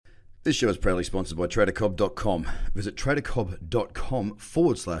This show is proudly sponsored by TraderCobb.com. Visit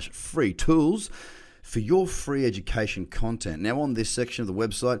TraderCobb.com/free tools for your free education content. Now, on this section of the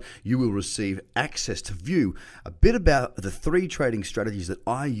website, you will receive access to view a bit about the 3 trading strategies that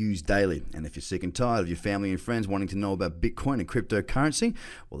I use daily. And if you're sick and tired of your family and friends wanting to know about Bitcoin and cryptocurrency,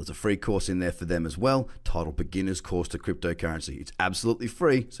 well, there's a free course in there for them as well, titled Beginner's Course to Cryptocurrency. It's absolutely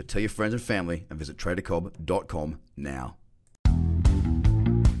free, so tell your friends and family and visit TraderCobb.com now.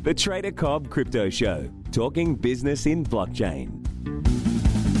 The Trader Cobb Crypto Show, talking business in blockchain.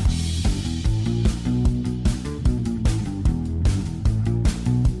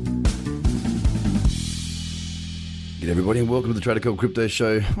 Good everybody, and welcome to the Trader Cobb Crypto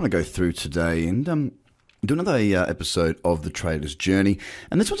Show. I want to go through today and do another episode of the Trader's Journey,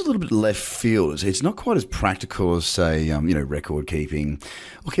 and this one's a little bit left field. It's not quite as practical as, say, record keeping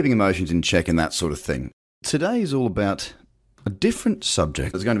or keeping emotions in check and that sort of thing. Today is all about a different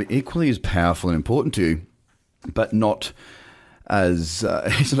subject that's going to be equally as powerful and important to you, but not as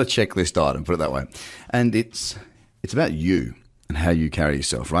it's not a checklist item, put it that way. And it's about you and how you carry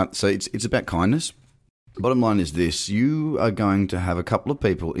yourself, right? So it's about kindness. Bottom line is this: you are going to have a couple of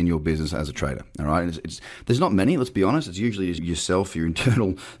people in your business as a trader, all right? There's not many, let's be honest. It's usually yourself, your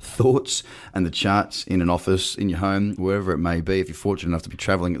internal thoughts, and the charts in an office, in your home, wherever it may be. If you're fortunate enough to be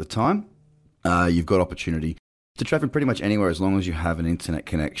traveling at the time, you've got opportunity to travel pretty much anywhere as long as you have an internet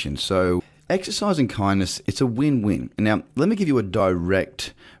connection. So exercising kindness, it's a win-win. Now, let me give you a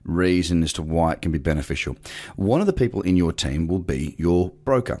direct reason as to why it can be beneficial. One of the people in your team will be your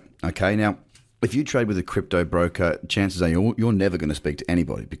broker, okay? Now, if you trade with a crypto broker, chances are you're never going to speak to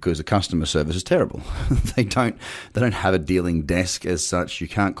anybody because the customer service is terrible. They don't have a dealing desk as such. You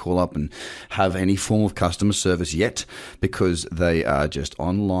can't call up and have any form of customer service yet because they are just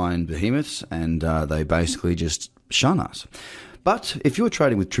online behemoths and they basically just shun us. But if you're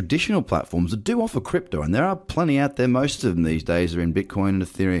trading with traditional platforms that do offer crypto, and there are plenty out there, most of them these days are in Bitcoin and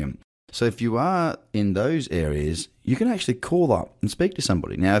Ethereum. So if you are in those areas, you can actually call up and speak to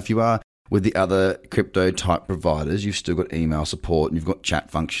somebody. Now, if you are with the other crypto type providers, you've still got email support and you've got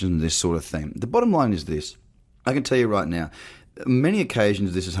chat functions, this sort of thing. The bottom line is this: I can tell you right now, many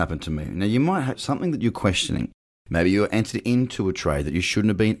occasions this has happened to me. Now, you might have something that you're questioning. Maybe you were entered into a trade that you shouldn't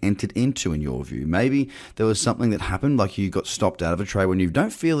have been entered into in your view. Maybe there was something that happened, like you got stopped out of a trade when you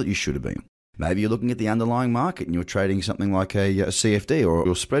don't feel that you should have been. Maybe you're looking at the underlying market and you're trading something like a CFD or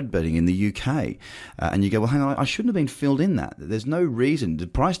you're spread betting in the UK. And you go, well, hang on, I shouldn't have been filled in that. There's no reason. The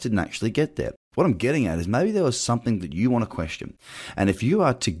price didn't actually get there. What I'm getting at is maybe there was something that you want to question. And if you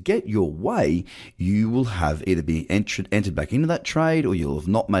are to get your way, you will have either be entered back into that trade, or you'll have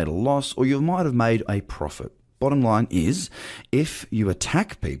not made a loss, or you might have made a profit. Bottom line is, if you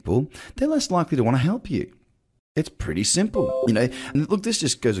attack people, they're less likely to want to help you. It's pretty simple, And look, this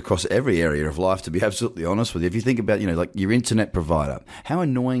just goes across every area of life, to be absolutely honest with you. If you think about, like your internet provider, how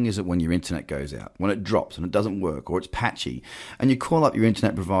annoying is it when your internet goes out, when it drops and it doesn't work or it's patchy, and you call up your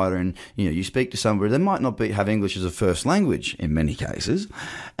internet provider and, you speak to somebody, they might not have English as a first language in many cases.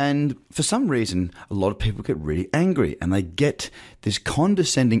 And for some reason, a lot of people get really angry and they get this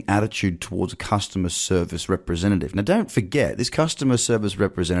condescending attitude towards a customer service representative. Now, don't forget, this customer service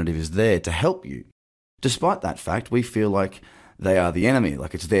representative is there to help you. Despite that fact, we feel like they are the enemy,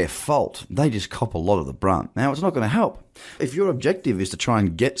 like it's their fault. They just cop a lot of the brunt. Now, it's not going to help. If your objective is to try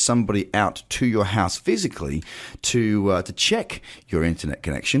and get somebody out to your house physically to check your internet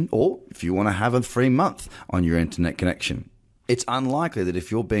connection, or if you want to have a free month on your internet connection, it's unlikely that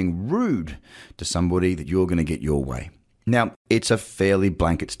if you're being rude to somebody that you're going to get your way. Now, it's a fairly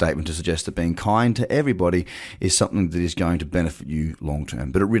blanket statement to suggest that being kind to everybody is something that is going to benefit you long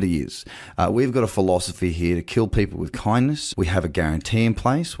term, but it really is. We've got a philosophy here to kill people with kindness. We have a guarantee in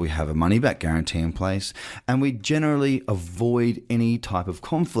place. We have a money-back guarantee in place, and we generally avoid any type of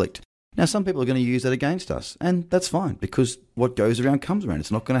conflict. Now, some people are going to use that against us, and that's fine, because what goes around comes around.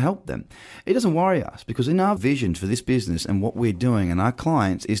 It's not going to help them. It doesn't worry us, because in our vision for this business and what we're doing and our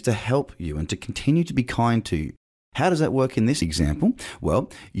clients is to help you and to continue to be kind to you. How does that work in this example?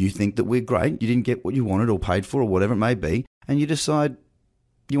 Well, you think that we're great, you didn't get what you wanted or paid for or whatever it may be, and you decide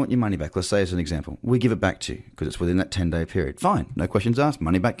you want your money back. Let's say as an example. We give it back to you because it's within that 10-day period. Fine, no questions asked,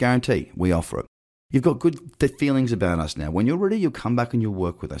 money back guarantee. We offer it. You've got good feelings about us now. When you're ready, you'll come back and you'll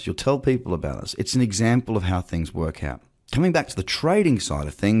work with us. You'll tell people about us. It's an example of how things work out. Coming back to the trading side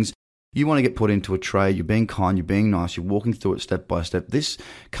of things, you want to get put into a trade, you're being kind, you're being nice, you're walking through it step by step. This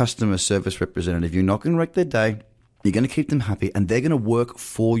customer service representative, you're not going to wreck their day. You're going to keep them happy, and they're going to work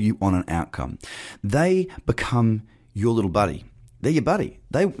for you on an outcome. They become your little buddy. They're your buddy.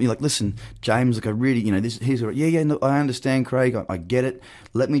 You're like, listen, James, look, I really, no, I understand, Craig. I get it.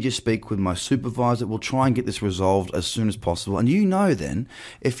 Let me just speak with my supervisor. We'll try and get this resolved as soon as possible. And then,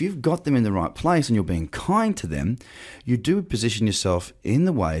 if you've got them in the right place and you're being kind to them, you do position yourself in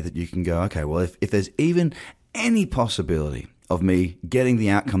the way that you can go, okay, well, if there's even any possibility of me getting the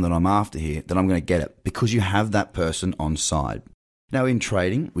outcome that I'm after here, then I'm going to get it, because you have that person on side. Now, in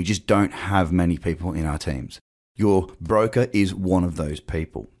trading, we just don't have many people in our teams. Your broker is one of those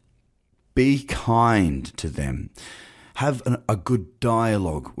people. Be kind to them. Have a good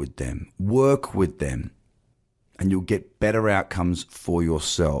dialogue with them. Work with them. And you'll get better outcomes for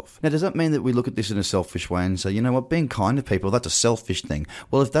yourself. Now, does that mean that we look at this in a selfish way and say, you know what, being kind to people, that's a selfish thing?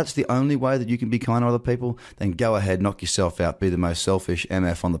 Well, if that's the only way that you can be kind to other people, then go ahead, knock yourself out, be the most selfish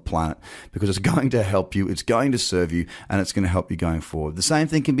MF on the planet, because it's going to help you, it's going to serve you, and it's going to help you going forward. The same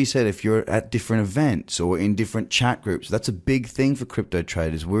thing can be said if you're at different events or in different chat groups. That's a big thing for crypto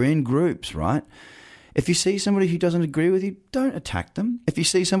traders. We're in groups, right? If you see somebody who doesn't agree with you, don't attack them. If you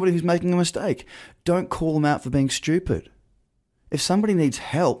see somebody who's making a mistake, don't call them out for being stupid. If somebody needs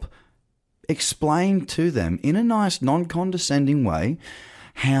help, explain to them in a nice, non-condescending way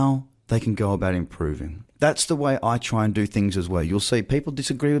how they can go about improving. That's the way I try and do things as well. You'll see people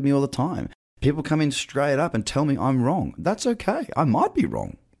disagree with me all the time. People come in straight up and tell me I'm wrong. That's okay. I might be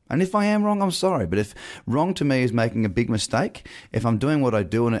wrong. And if I am wrong, I'm sorry. But if wrong to me is making a big mistake, if I'm doing what I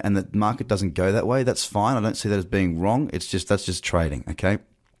do and the market doesn't go that way, that's fine. I don't see that as being wrong. That's just trading, okay?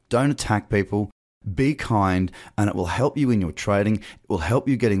 Don't attack people. Be kind, and it will help you in your trading. It will help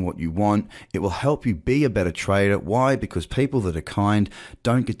you getting what you want. It will help you be a better trader. Why? Because people that are kind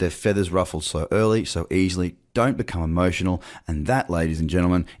don't get their feathers ruffled so early, so easily, don't become emotional. And that, ladies and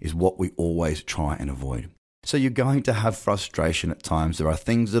gentlemen, is what we always try and avoid. So you're going to have frustration at times. There are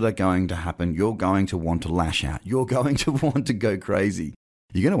things that are going to happen. You're going to want to lash out. You're going to want to go crazy.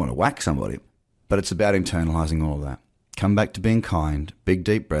 You're going to want to whack somebody. But it's about internalizing all of that. Come back to being kind, big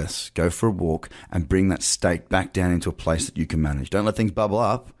deep breaths, go for a walk, and bring that state back down into a place that you can manage. Don't let things bubble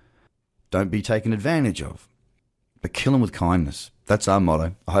up. Don't be taken advantage of. But kill them with kindness. That's our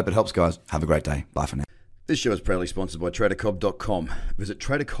motto. I hope it helps, guys. Have a great day. Bye for now. This show is proudly sponsored by TraderCobb.com. Visit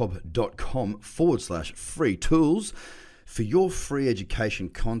TraderCobb.com/free tools for your free education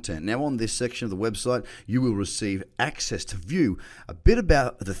content. Now, on this section of the website, you will receive access to view a bit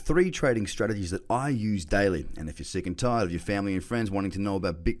about the 3 trading strategies that I use daily. And if you're sick and tired of your family and friends wanting to know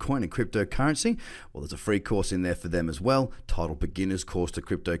about Bitcoin and cryptocurrency, well, there's a free course in there for them as well, titled Beginner's Course to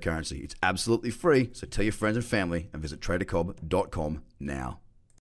Cryptocurrency. It's absolutely free, so tell your friends and family and visit TraderCobb.com now.